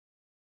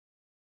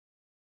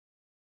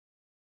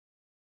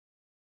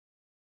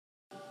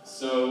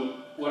So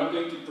what I'm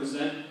going to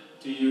present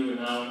to you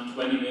now in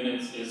 20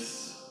 minutes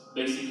is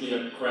basically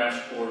a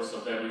crash course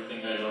of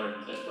everything I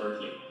learned at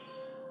Berkeley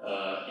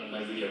in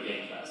my video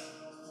game class.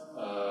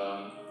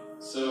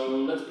 So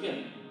let's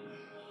begin.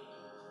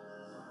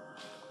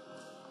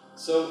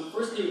 So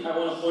firstly, I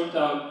want to point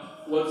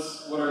out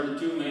what are the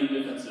two main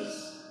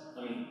differences,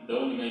 the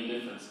only main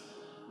difference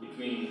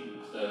between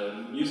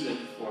music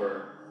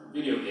for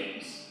video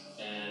games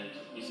and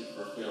music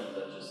for film.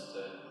 That just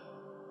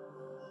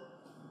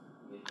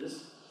made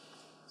this.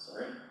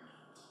 Sorry.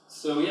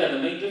 So yeah, the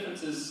main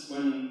difference is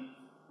when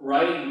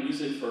writing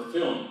music for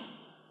film,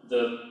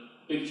 the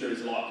picture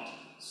is locked.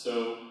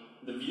 So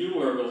the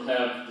viewer will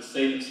have the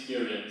same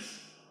experience.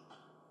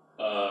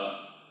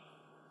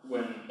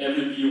 When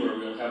every viewer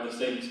will have the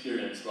same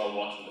experience while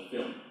watching the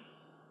film.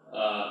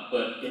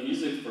 But in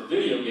music for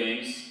video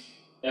games,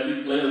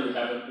 every player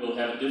will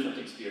have a different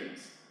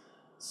experience.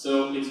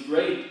 So it's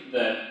great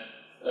that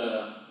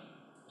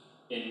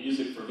in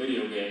music for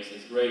video games,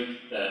 it's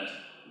great that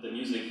the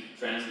music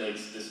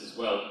translates this as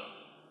well,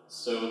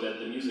 so that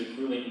the music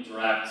really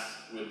interacts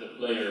with the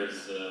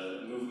player's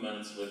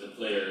movements, with the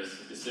player's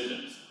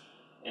decisions.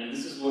 And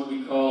this is what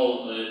we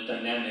call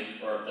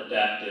dynamic or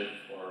adaptive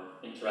or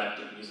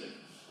interactive music.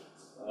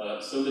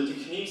 So the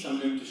techniques I'm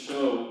going to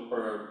show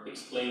or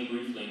explain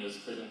briefly in this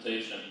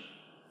presentation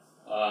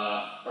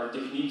are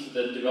techniques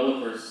that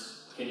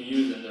developers can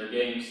use in their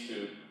games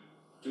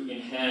to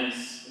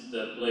enhance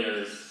the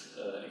player's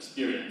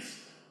experience.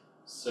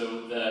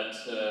 So that,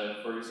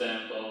 for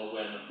example,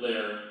 when a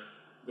player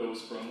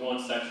goes from one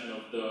section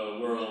of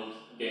the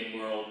game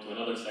world, to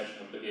another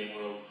section of the game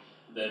world,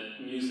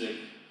 that music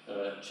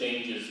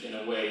changes in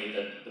a way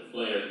that the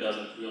player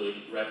doesn't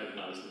really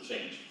recognize the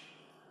change.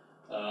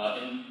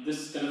 And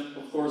this can,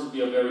 of course,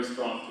 be a very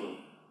strong tool.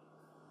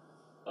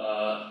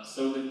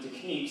 So the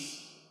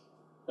techniques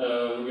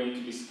we're going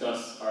to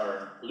discuss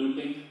are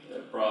looping.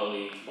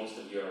 Probably most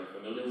of you are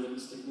familiar with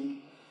this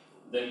technique.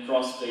 Then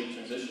cross-state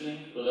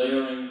transitioning,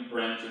 layering,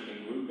 branching,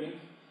 and grouping.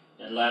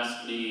 And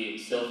lastly,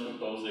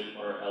 self-composing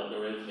or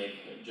algorithmic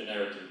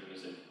generative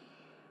music.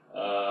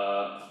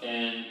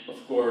 And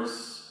of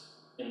course,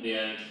 in the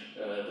end,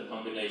 the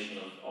combination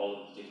of all of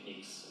the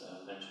techniques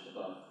mentioned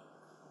above.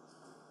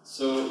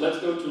 So let's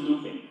go to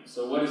looping.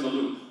 So what is a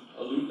loop?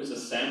 A loop is a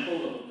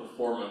sample of a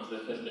performance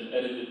that has been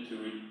edited to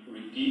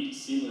repeat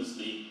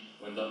seamlessly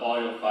when the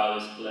audio file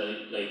is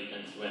played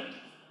end to end.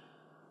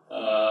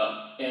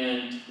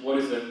 And what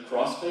is a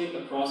crossfade?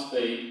 A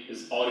crossfade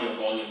is audio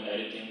volume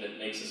editing that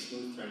makes a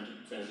smooth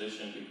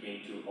transition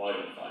between two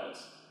audio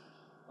files.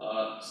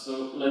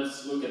 So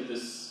let's look at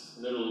this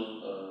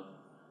little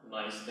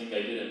nice thing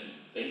I did in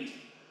Paint.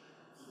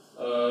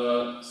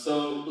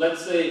 So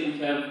let's say we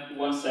have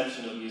one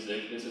section of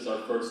music. This is our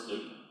first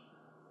loop.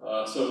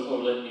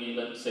 Let me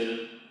say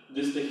that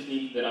this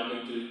technique that I'm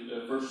going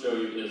to first show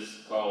you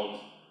is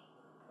called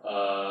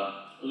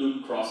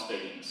loop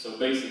crossfading. So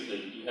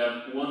basically, you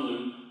have one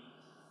loop.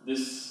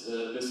 This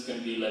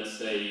can be, let's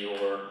say,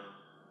 your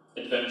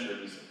adventure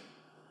music.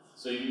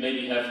 So you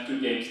maybe have two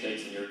game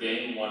states in your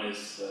game. One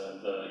is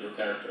your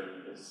character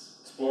is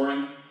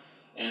exploring,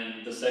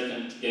 and the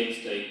second game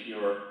state,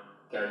 your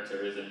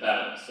character is in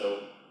battle.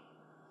 So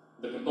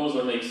the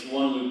composer makes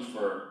one loop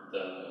for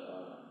the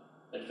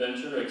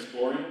adventure,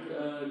 exploring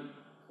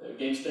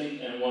game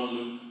state, and one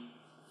loop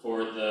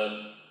for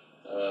the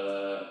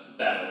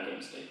battle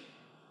game state.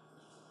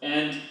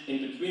 And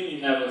in between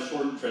you have a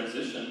short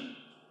transition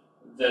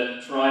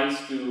that tries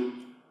to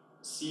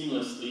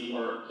seamlessly,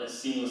 or as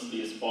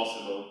seamlessly as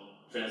possible,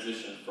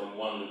 transition from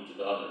one loop to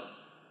the other.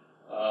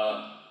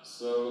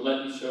 So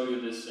let me show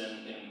you this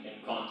in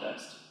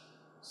context.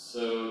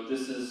 So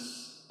this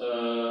is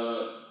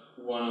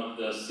one of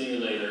the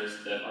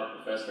simulators that our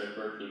professor at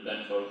Berkeley,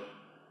 Ben Hope,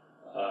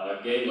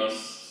 gave us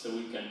so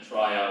we can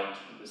try out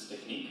this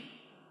technique.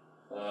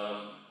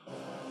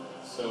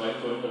 So I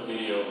put a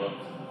video of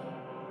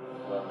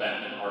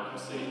Batman Arkham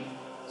City.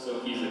 So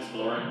he's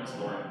exploring.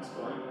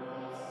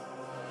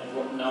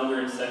 And now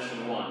we're in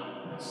section 1.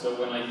 So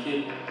when I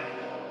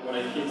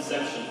hit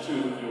section 2,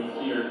 you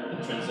will hear the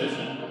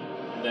transition,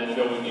 and then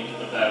going into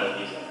the battle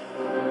music.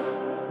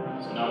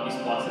 So now he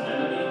spots an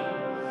enemy,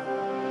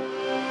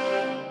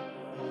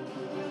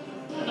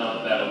 and now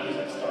the battle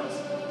music starts.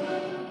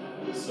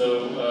 So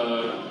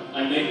I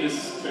made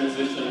this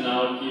transition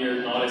now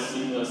here not as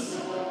seamless,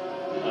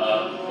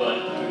 but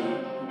to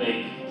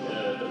make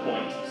the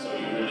point, so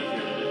you really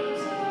hear the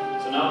difference.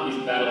 So now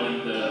he's battling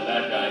the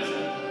bad guys,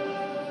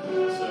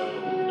 and so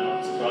now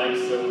he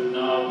strikes, so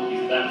now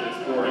he's back to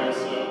exploring,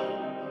 so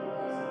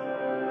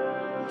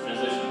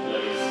transition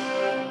plays,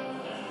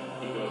 and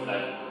he goes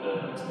back to the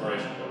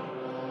exploration mode.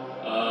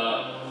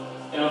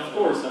 And of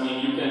course, you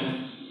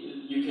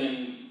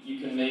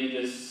can make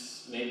this.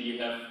 Maybe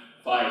you have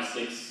 5,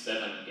 6,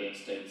 7 game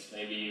states.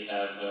 Maybe you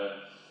have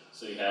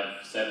so you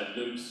have 7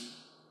 loops,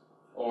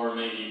 or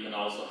maybe you can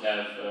also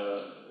have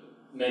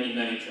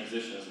many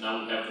transitions.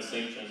 Now we have the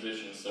same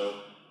transition.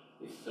 So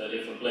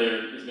if a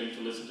player is going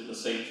to listen to the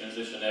same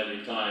transition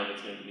every time,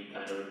 it's going to be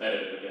kind of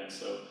repetitive again.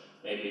 So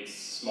maybe it's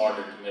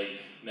smarter to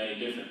make many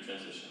different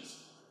transitions.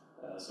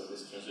 So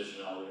this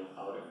transition audio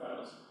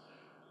files.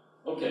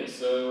 Okay,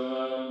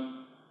 so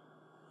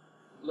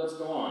let's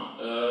go on.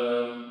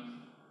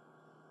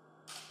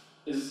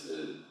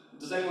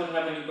 Does anyone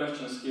have any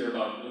questions here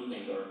about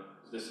looping, or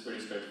is this pretty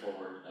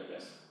straightforward, I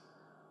guess?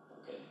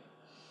 Okay.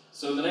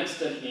 So the next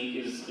technique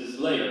is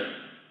layering.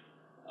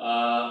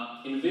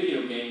 In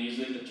video game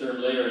music, the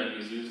term layering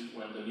is used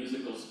when the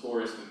musical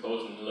score is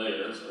composed in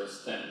layers or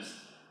stems,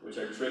 which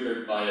are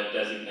triggered by a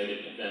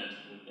designated event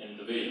in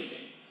the video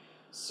game.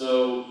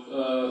 So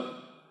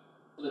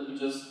let me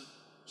just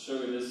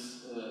show you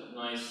this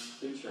nice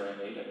picture I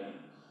made again.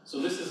 So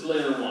this is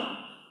layer 1.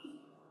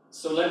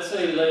 So let's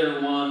say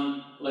layer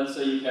 1, let's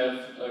say you have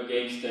a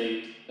game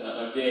state,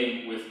 a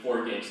game with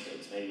 4 game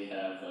states. Maybe you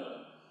have,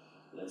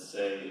 let's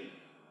say,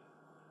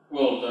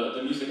 well,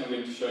 the music I'm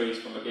going to show you is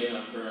from a game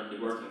I'm currently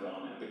working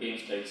on, and the game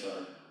states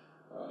are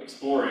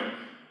exploring,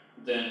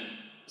 then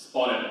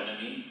spot an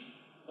enemy,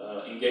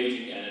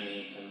 engaging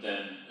enemy, and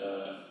then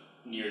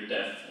near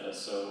death.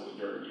 So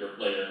your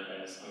player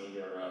has,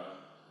 your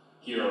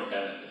hero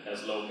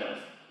has low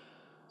health.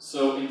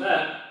 So in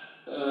that,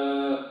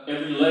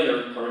 every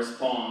layer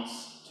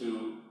corresponds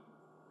to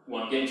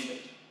one game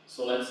state.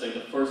 So let's say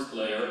the first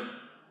layer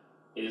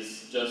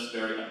is just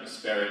very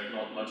atmospheric,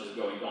 not much is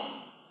going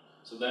on.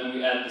 So then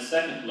we add the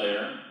second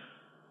layer.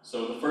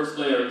 So the first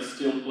layer is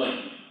still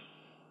playing,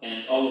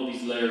 and all of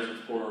these layers,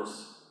 of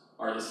course,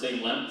 are the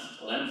same length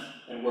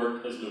and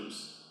work as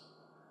loops.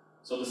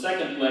 So the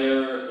second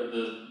layer,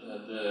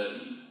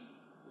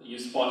 you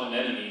spot an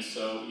enemy,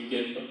 so you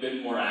get a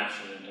bit more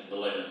action in the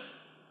layer,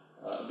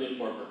 a bit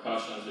more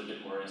percussions, a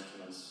bit more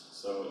instruments.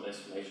 So the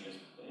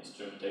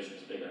instrumentation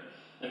is bigger.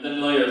 And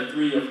then layer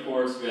 3, of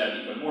course, you have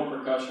even more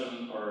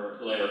percussion, or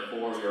layer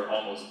 4, you're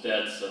almost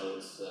dead, so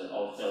it's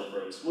all hell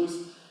breaks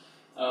loose.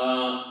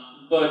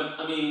 But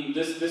I mean,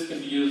 this can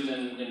be used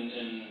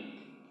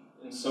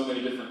in so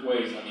many different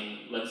ways. I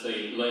mean, let's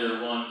say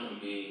layer 1 can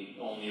be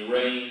only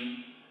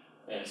rain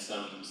and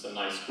some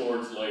nice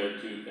chords. Layer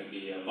 2 can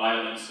be a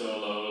violin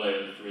solo.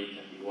 Layer 3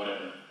 can be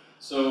whatever.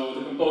 So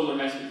the composer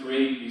has to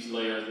create these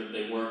layers that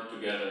they work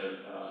together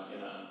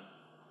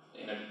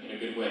in a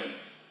good way.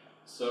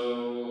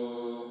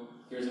 So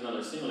here's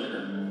another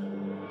simulator.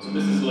 So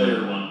this is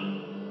layer 1.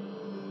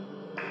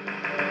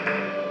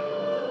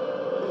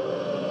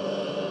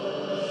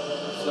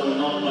 So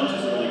not much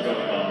is really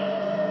going on.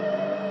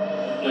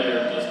 The player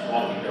is just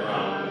walking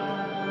around.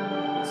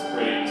 It's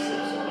creating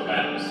some sort of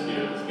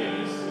atmosphere. This game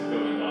is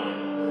going on,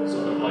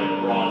 sort of like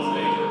Bronze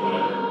Age or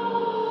whatever.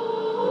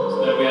 So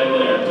then we have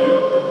layer 2.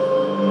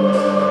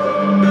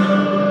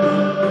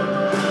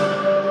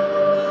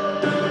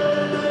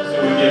 So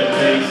we get a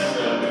bass.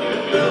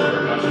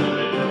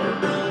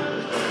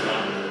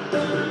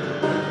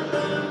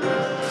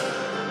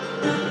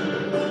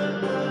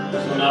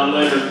 Now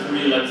layer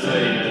 3, let's say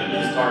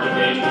you start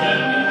engaging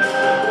enemies.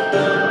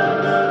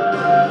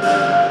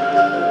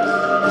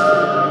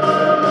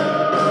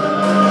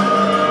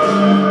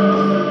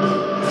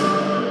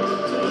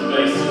 So the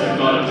bass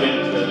got a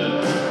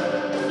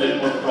bit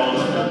more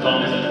prominent,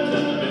 dominant,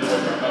 and a bit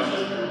more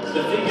percussion.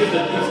 The thing is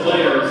that these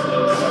layers,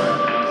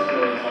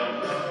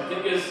 the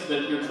thing is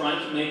that you're trying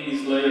to make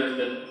these layers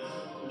that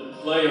the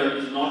player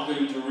is not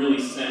going to really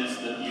sense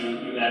that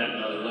you added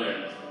another layer.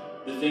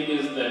 The thing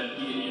is that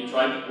you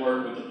try to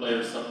work with the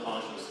player's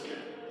subconscious here.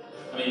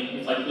 I mean,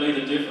 if I play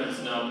the difference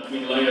now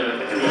between layer 2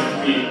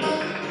 and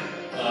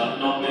 3,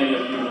 not many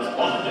of you will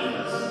spot the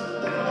difference.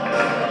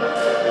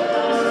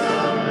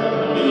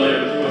 Only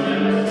layer 2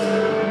 again.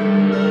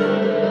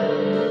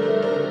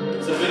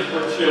 It's a bit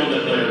more chill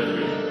than layer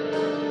 3.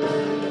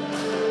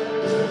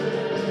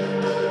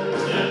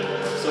 Yeah.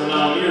 So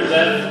now near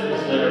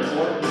death, layer 4.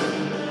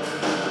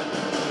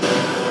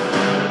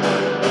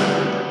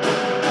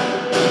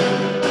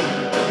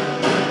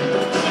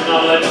 Now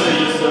let's say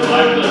you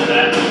survive the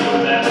attack and go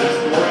back to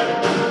exploring.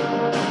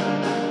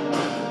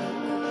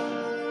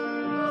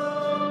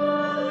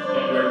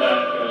 And we're back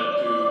to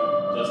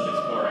just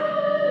exploring.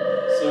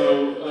 So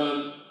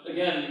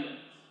again,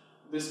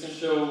 this can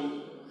show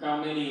how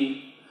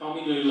many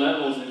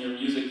levels in your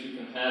music you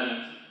can have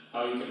and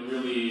how you can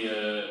really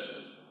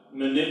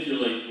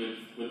manipulate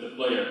with the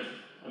player.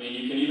 I mean,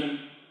 you can even,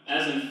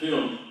 as in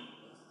film,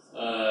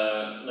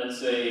 let's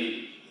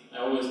say, I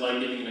always like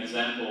giving an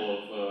example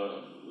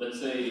of let's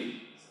say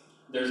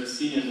there's a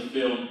scene in the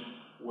film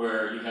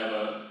where you have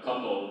a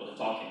couple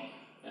talking,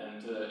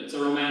 and it's a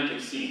romantic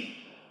scene,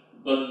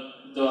 but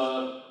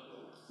the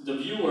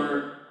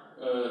viewer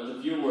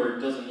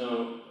doesn't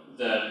know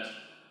that.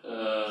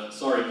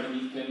 Sorry,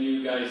 can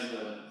you guys?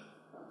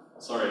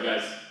 Sorry,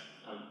 guys,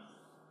 I'm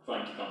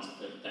trying to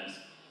concentrate. Thanks.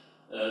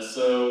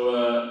 So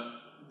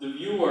the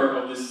viewer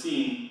of the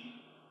scene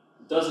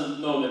doesn't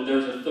know that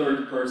there's a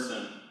third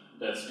person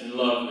that's in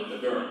love with the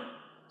girl.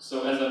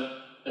 So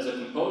as a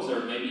composer,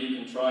 maybe you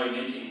can try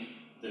making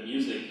the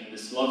music in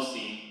this love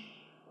scene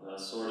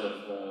sort of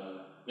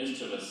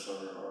mischievous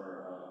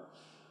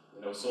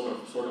or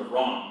sort of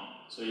wrong.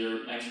 So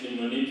you're actually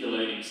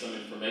manipulating some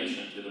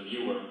information to the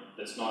viewer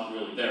that's not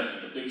really there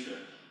in the picture.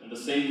 And the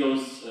same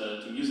goes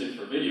to music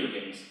for video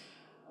games.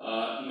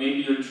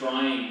 Maybe you're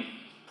trying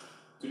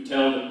to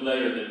tell the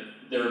player that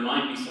there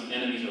might be some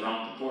enemies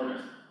around the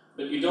corner,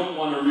 but you don't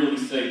want to really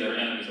say there are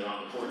enemies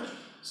around the corner.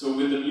 So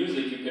with the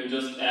music, you can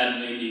just add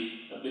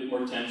maybe a bit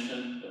more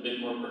tension, a bit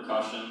more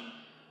percussion,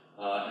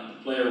 and the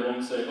player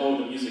won't say, oh,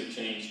 the music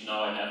changed,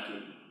 now I have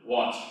to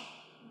watch.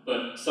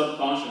 But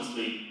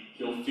subconsciously,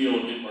 he'll feel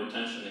a bit more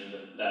tension in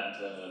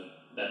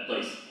that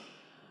place.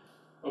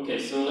 Okay,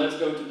 so let's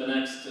go to the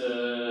next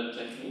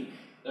technique.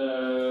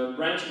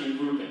 Branching and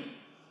grouping.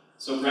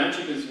 So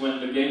branching is when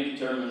the game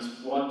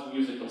determines what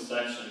musical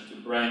section to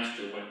branch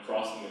to when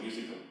crossing a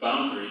musical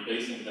boundary,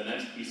 basing the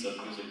next piece of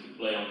music to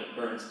play on the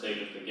current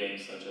state of the game,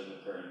 such as the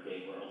current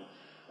game world.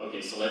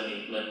 Okay, so let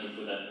me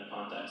put that in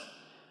context.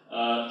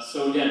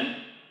 So again,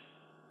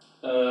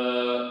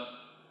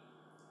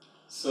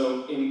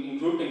 so in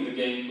grouping, the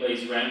game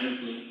plays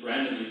randomly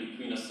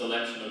between a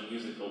selection of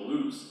musical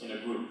loops in a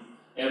group.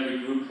 Every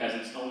group has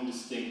its own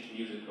distinct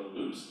musical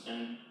loops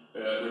and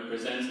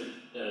represents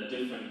a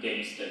different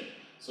game state.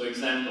 So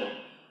example,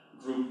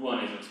 group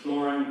 1 is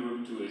exploring,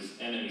 group 2 is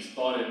enemy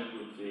spotted,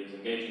 group 3 is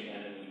engaging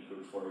enemy,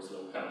 group 4 is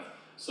low health.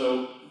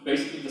 So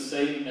basically the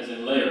same as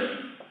in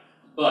layering,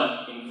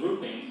 but in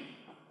grouping,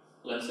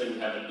 let's say we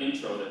have an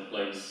intro that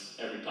plays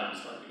every time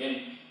you start the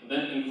game. And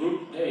then in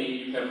group A,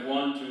 you have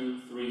 1,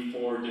 2, 3,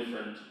 4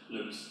 different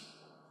loops.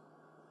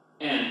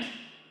 And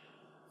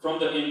from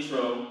the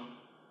intro,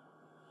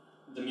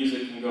 the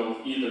music can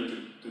go either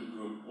to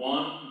group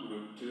 1,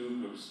 group 2,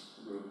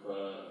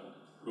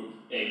 group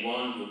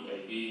A1, group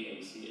AB,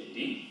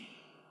 AC,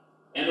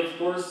 AD. And of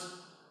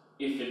course,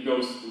 if it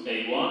goes to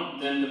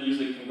A1, then the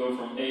music can go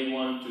from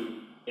A1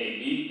 to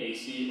AB,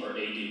 AC, or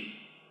AD.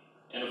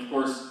 And of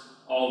course,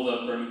 all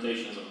the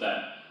permutations of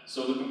that.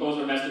 So the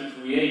composer has to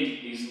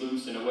create these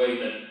loops in a way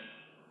that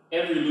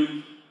every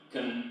loop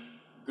can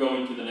go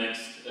into the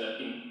next,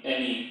 in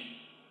any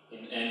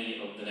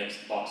of the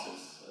next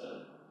boxes.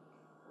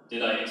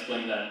 Did I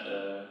explain that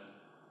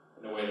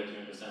in a way that you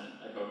understand?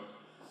 I hope.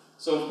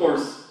 So of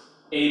course,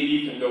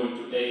 AB can go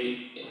into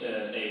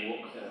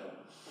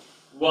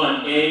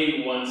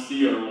one-A, 1C,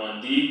 or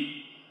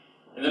 1D.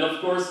 And then of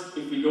course,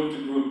 if we go to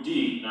group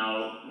D,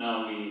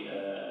 now we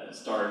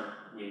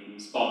we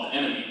spot the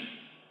enemy.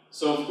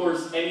 So of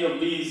course, any of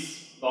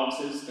these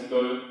boxes can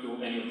go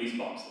to any of these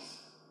boxes.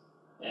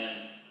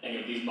 And any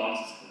of these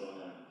boxes can go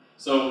there.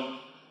 So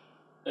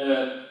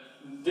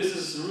this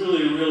is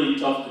really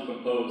tough to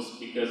compose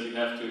because you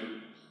have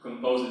to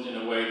compose it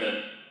in a way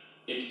that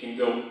it can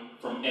go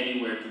from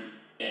anywhere to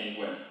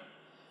anywhere.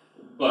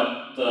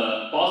 But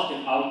the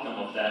positive outcome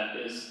of that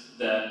is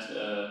that,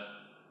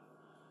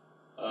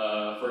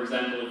 for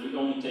example, if we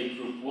only take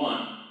group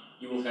 1,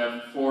 you will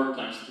have 4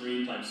 times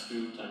 3 times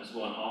 2 times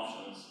 1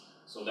 options.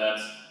 So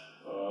that's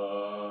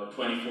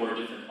 24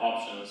 different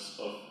options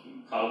of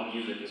how the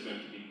music is going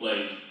to be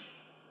played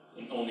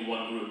in only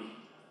one group.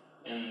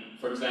 And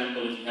for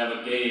example, if you have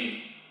a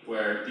game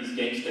where these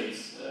game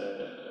states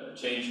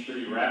change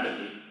pretty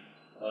rapidly,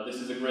 this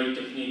is a great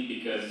technique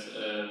because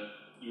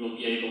you will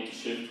be able to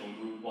shift from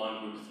group 1,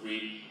 group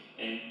 3,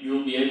 and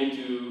you'll be able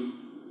to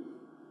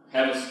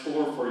have a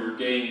score for your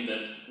game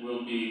that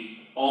will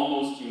be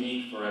almost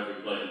unique for every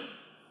player.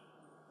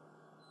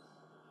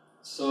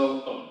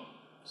 So,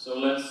 so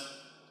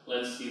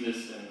let's see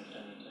this in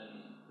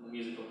the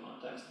musical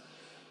context.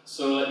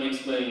 So let me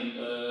explain.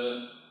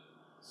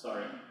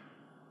 Sorry.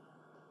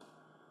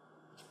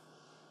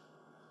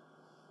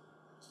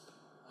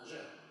 Anže.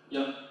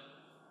 Yeah.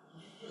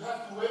 You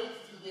have to wait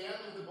till the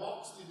end of the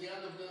box, till the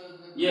end of the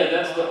yeah,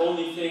 that's the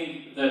only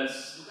thing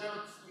that's. You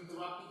cannot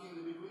interrupt it in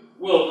the between.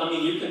 Well, I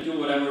mean, you can do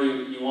whatever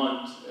you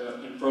want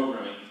in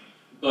programming,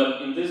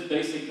 but in this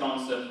basic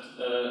concept,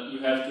 you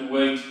have to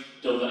wait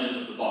till the end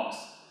of the box.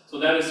 So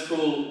that is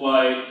cool.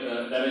 Why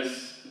that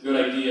is a good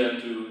idea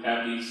to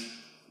have these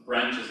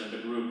branches in the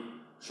group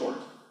short,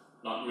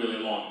 not really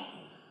long.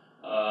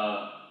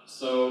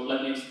 So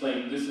let me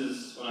explain. This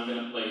is when I'm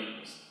going to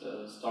play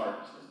start.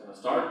 It's going to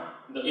start.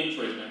 The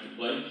intro is going to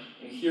play,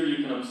 and here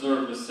you can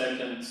observe the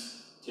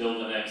seconds till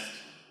the next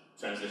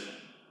transition.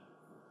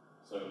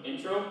 So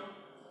intro.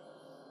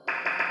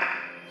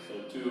 So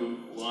 2,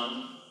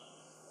 1,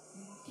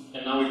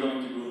 and now we're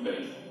going to group A.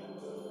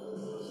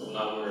 So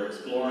now we're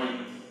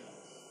exploring.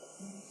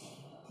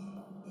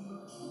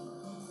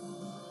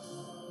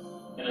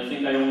 And I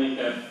think I only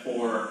have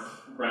 4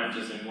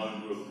 branches in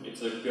one group.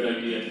 It's a good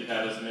idea to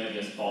have as many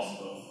as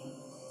possible.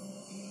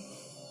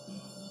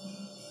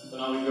 So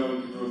now we go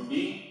into group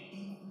B.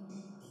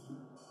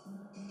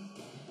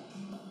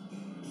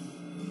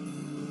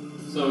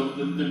 So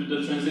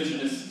the transition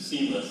is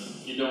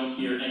seamless. You don't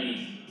hear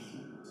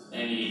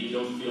you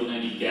don't feel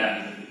any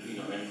gap in between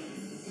or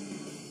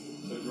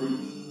anything. So group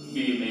B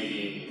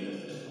maybe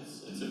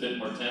it's a bit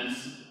more tense.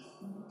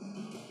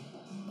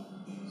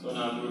 So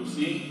now group C.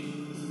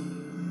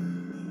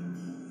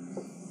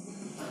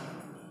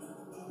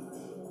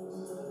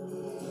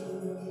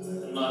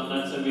 And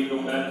let's say we go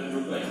back to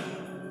group A.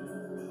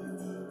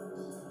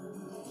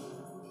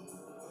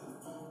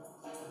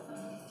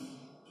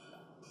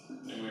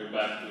 we're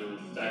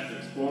back to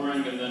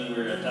exploring, and then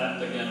we're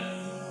attacked again.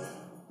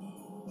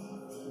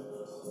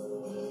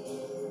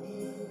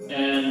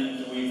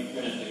 And we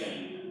finish the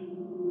game.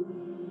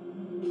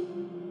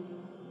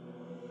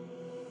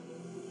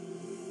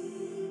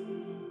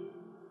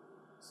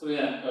 So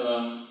yeah,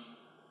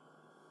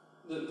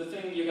 the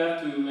thing you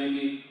have to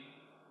maybe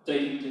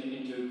take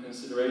into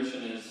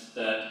consideration is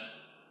that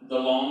the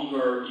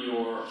longer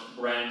your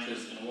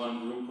branches in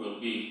one group will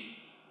be,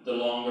 the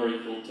longer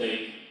it will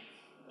take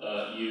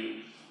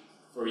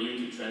for you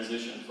to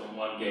transition from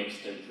one game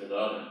state to the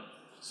other.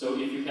 So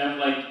if you have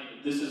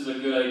this is a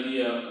good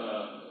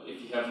idea.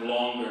 If you have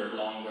longer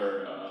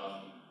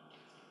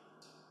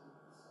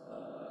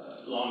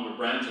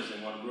branches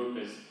in one group,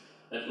 is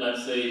that,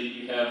 let's say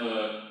you have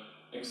an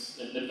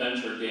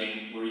adventure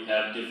game where you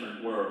have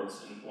different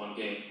worlds in one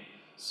game.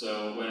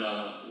 So when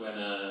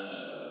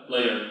a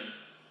player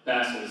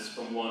passes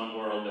from one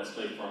world, let's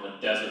say from a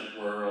desert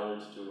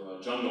world to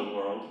a jungle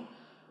world,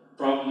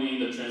 probably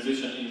the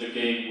transition in the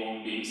game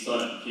won't be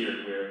sudden. Here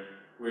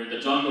we're in the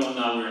jungle and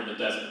now we're in the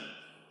desert.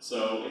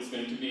 So it's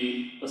going to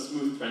be a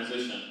smooth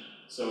transition.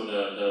 So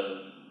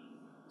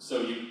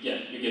you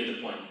get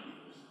the point.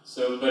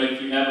 So, but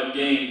if you have a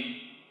game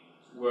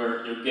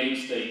where your game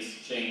states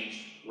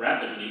change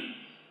rapidly,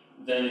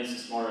 then it's a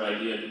smarter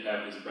idea to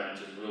have these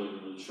branches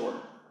really short.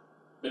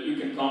 But you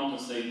can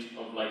compensate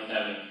of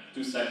having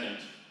 2-second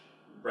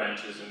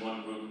branches in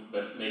one group,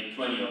 but make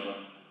 20 of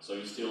them, so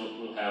you still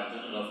will have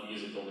enough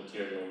musical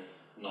material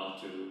not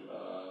to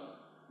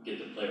get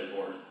the player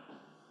bored.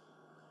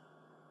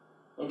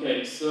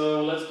 Okay,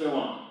 so let's go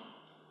on.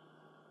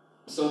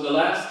 So the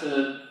last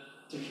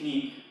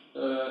technique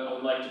I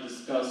would like to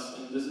discuss,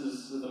 and this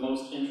is the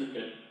most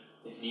intricate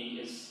technique,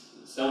 is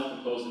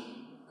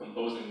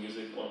self-composing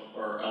music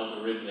or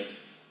algorithmic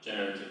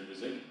generative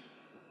music.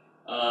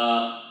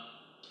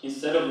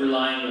 Instead of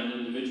relying on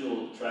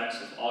individual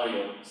tracks of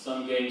audio,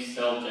 some games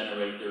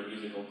self-generate their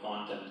musical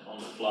content on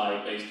the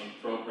fly based on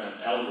programmed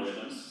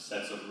algorithms,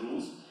 sets of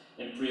rules,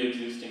 and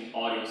pre-existing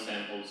audio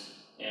samples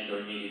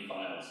and/or MIDI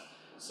files.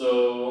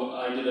 So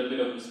I did a bit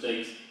of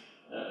mistake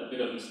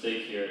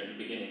here in the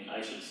beginning.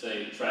 I should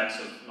say tracks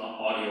of not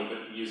audio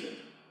but music.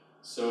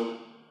 So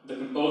the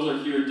composer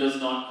here does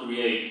not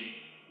create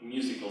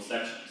musical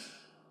sections.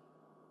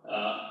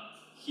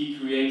 He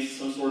creates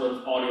some sort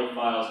of audio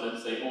files,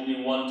 let's say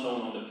only one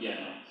tone on the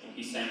piano, and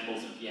he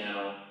samples the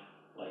piano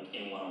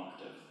in one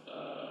octave.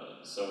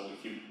 So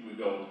if we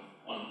go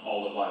on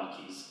all the white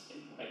keys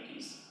in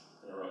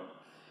a row.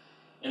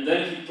 And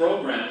then he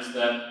programs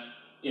that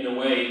in a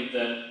way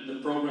that the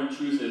program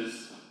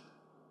chooses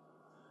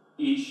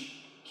each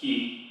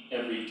key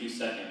every 2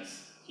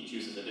 seconds. He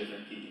chooses a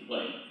different key to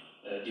play,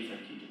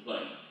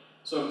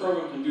 So a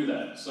program can do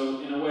that.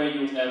 So in a way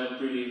you have a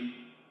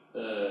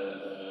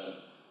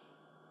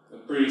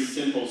pretty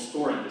simple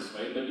score in this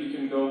way, but you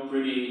can go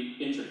pretty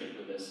intricate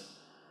with this.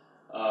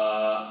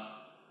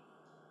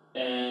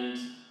 And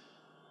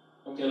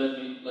okay, let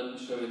me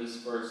show you this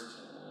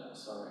first.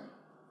 Sorry.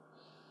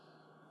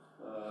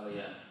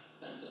 Yeah,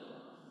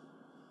 pendulum.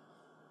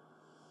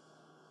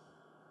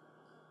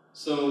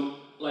 So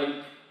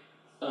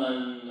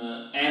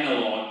an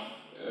analog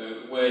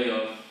way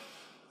of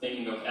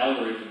thinking of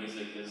algorithm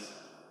music is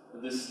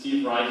this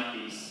Steve Reich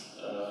piece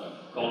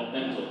called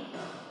Pendulum.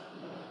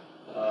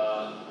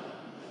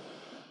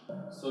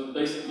 So it's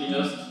basically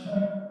just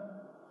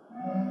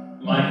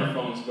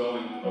microphones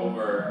going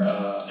over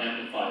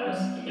amplifiers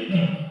and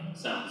making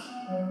sounds.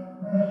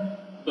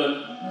 But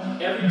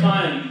every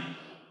time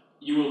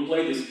you will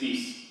play this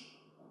piece,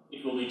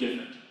 it will be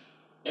different.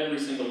 Every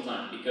single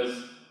time,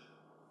 because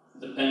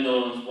the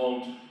pendulums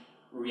won't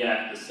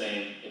react the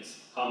same. It's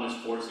how much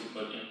force you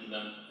put into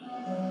them.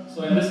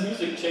 So when this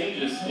music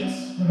changes,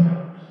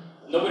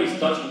 nobody's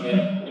touching it,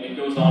 and it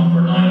goes on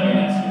for 9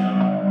 minutes,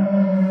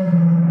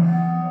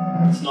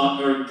 It's not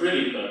very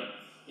pretty,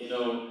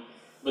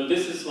 but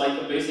this is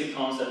a basic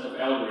concept of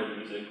algorithm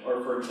music,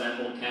 or for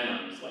example,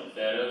 canons, like a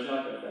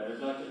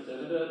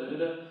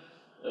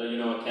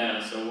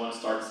canon, so one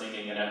starts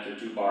singing, and after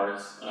 2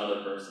 bars,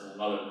 another person,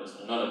 another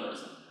person, another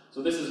person.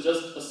 So this is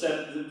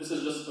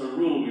just a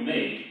rule we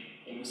made,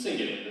 and we sing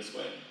it in this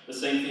way. The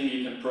same thing,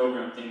 you can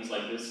program things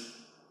like this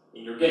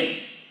in your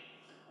game.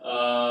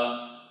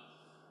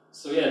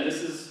 So yeah,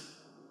 this is,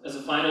 as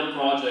a final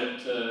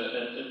project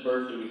at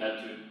Berkeley, we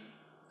had to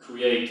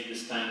create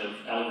this kind of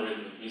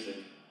algorithmic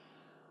music.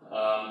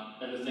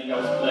 And the thing I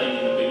was playing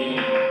in the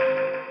beginning,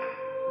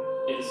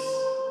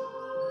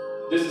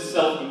 this is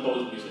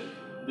self-composed music.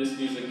 This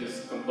music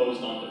is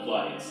composed on the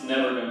fly. It's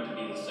never going to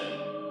be the same.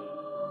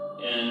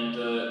 And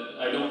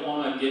I don't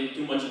want to get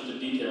too much into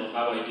detail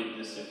how I did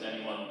this. If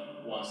anyone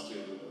wants to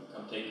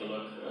come take a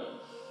look,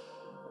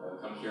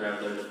 come here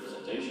after the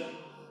presentation.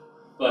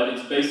 But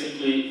it's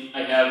basically,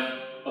 I have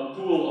a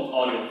pool of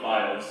audio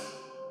files,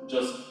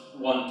 just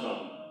one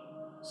tone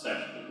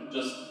section,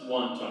 just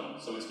one tone.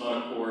 So it's not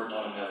a chord,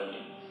 not a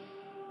melody.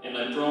 And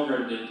I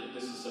programmed it,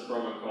 this is a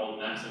program called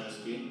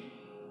MaxMSP,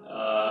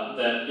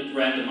 that it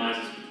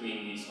randomizes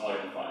between these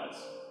audio files.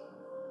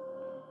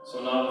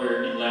 So now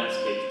we're in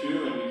landscape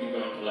 2 and we can go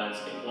into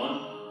landscape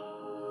 1.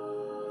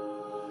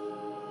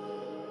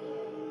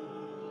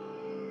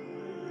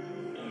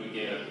 And we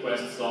get a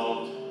quest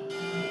solved,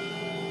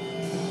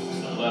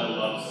 some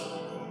level ups,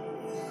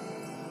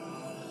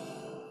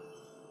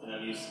 and a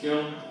new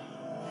skill.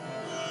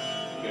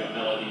 We get a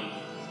melody.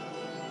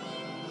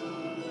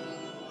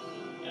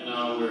 And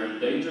now we're in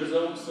danger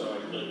zone, so I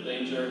click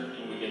danger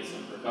and we get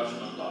some percussion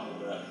on top of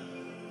that.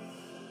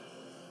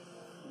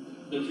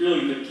 But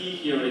really the key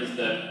here is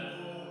that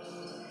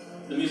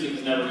the music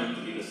is never going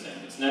to be the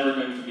same. It's never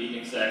going to be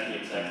exactly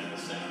the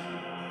same.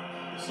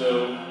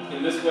 So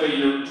in this way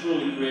you're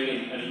truly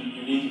creating a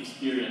unique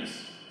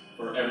experience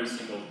for every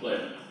single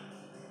player.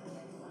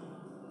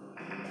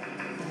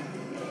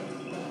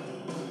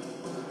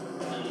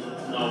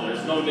 And now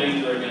there's no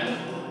danger again.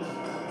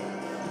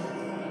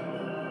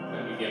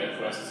 And we get a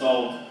quest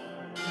solved.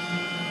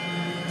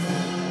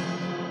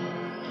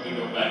 And we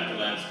go back to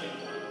landscape.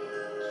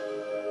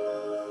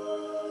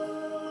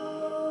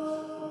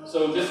 So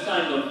this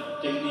kind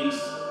of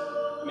techniques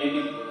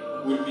maybe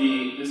would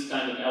be, this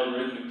kind of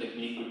algorithmic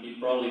technique would be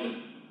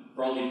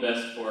probably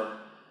best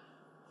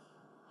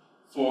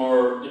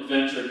for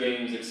adventure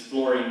games,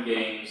 exploring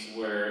games,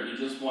 where you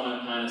just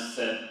want to kind of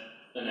set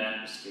an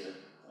atmosphere.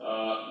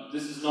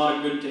 This is not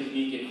a good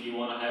technique if you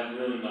want to have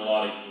really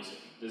melodic music.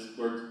 This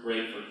works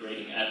great for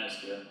creating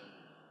atmosphere,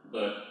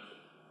 but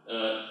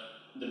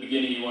the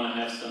beginning you want to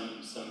have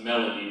some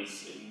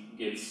melodies. It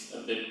gets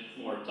a bit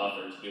more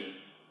tougher to do.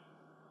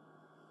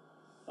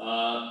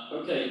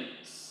 Okay,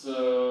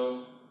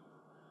 so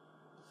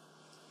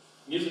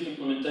music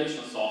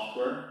implementation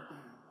software.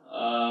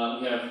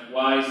 We have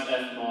Wise,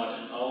 Fmod,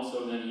 and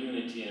also then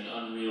Unity and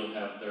Unreal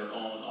have their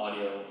own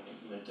audio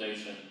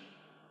implementation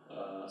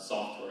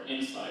software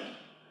inside.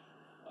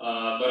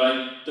 But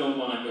I don't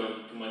want to go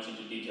too much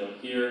into detail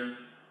here.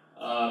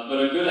 But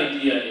a good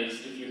idea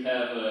is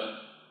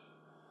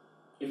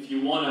if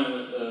you want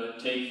to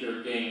take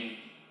your game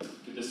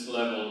to this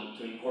level,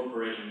 to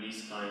incorporating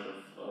these kind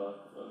of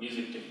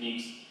music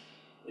techniques,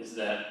 is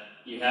that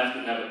you have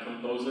to have a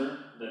composer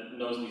that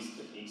knows these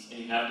techniques, and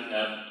you have to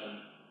have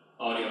an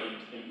audio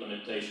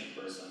implementation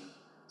person,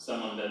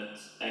 someone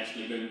that's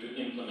actually going to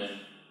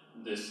implement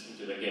this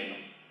into the game.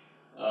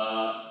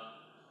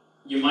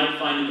 You might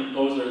find a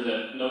composer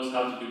that knows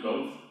how to do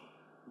both,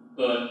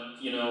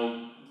 but you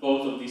know,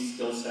 both of these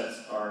skill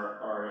sets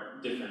are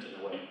different in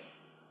a way.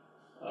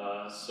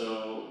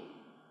 So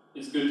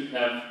it's good to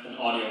have an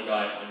audio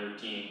guy on your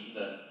team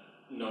that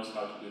knows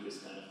how to do this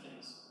kind of things.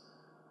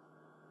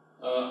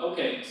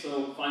 Okay,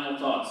 so final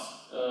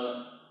thoughts.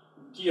 The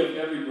key of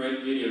every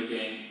great video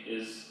game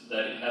is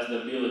that it has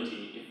the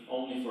ability, if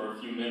only for a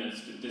few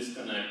minutes, to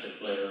disconnect the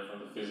player from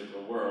the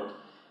physical world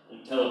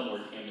and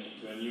teleport him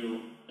into a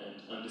new and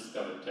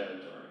undiscovered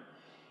territory.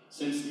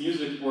 Since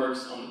music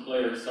works on the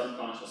player's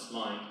subconscious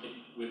mind, it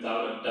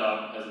without a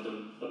doubt has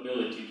the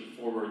ability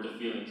to forward the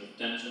feelings of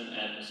tension,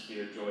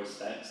 atmosphere, joy,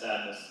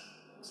 sadness,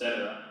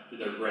 etc. to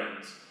their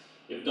brains.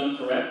 If done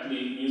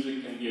correctly,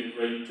 music can be a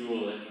great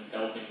tool that can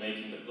help in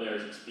making the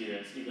player's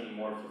experience even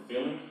more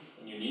fulfilling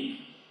and unique.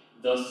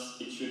 Thus,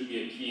 it should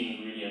be a key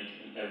ingredient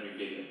in every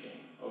video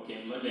game.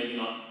 Okay, maybe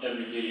not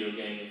every video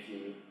game if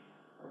you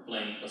are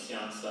playing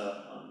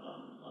Pasianza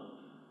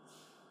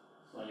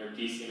on your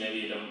PC, maybe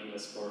you don't need a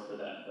score for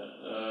that.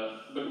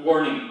 But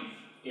warning,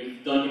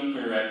 if done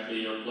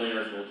incorrectly, your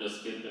players will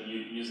just hit the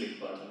music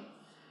button.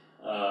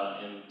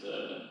 And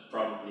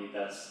probably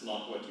that's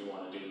not what you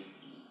want to do.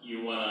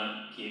 You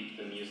want to keep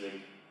the music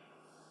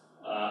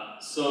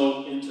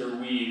so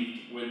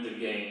interweaved with the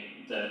game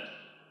that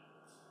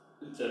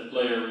the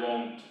player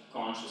won't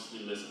consciously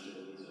listen to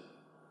the music.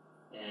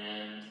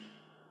 And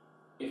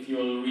if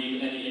you'll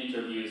read any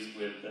interviews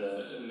with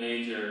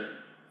major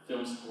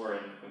film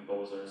scoring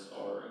composers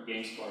or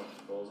game scoring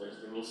composers,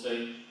 they will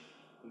say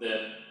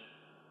that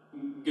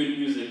good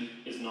music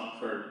is not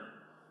heard.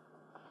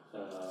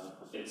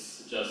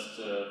 It's just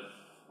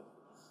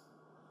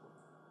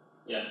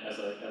yeah, as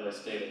I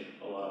stated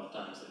a lot of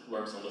times, it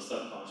works on the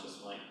subconscious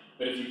mind.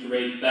 But if you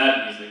create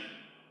bad music,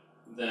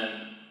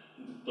 then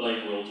the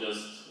player will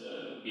just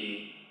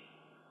be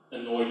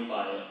annoyed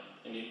by it,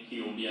 and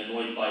he will be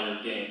annoyed by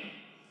your game,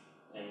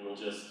 and will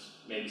just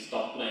maybe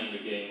stop playing the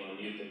game or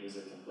mute the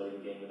music and play the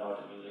game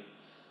without the music.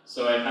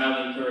 So I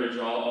highly encourage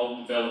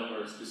all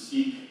developers to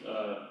seek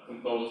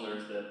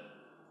composers that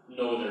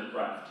know their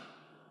craft,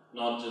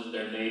 not just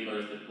their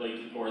neighbors that play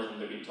 2 chords on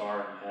the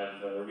guitar and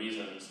have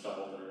Reason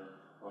installed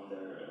on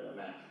their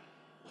Mac.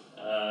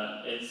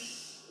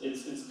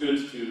 It's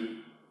good to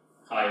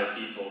hire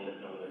people that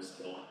know their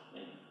skill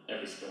in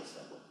every skill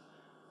set.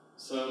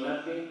 So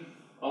that being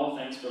all,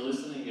 thanks for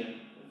listening,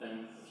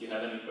 and if you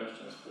have any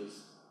questions,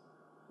 please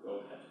go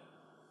ahead.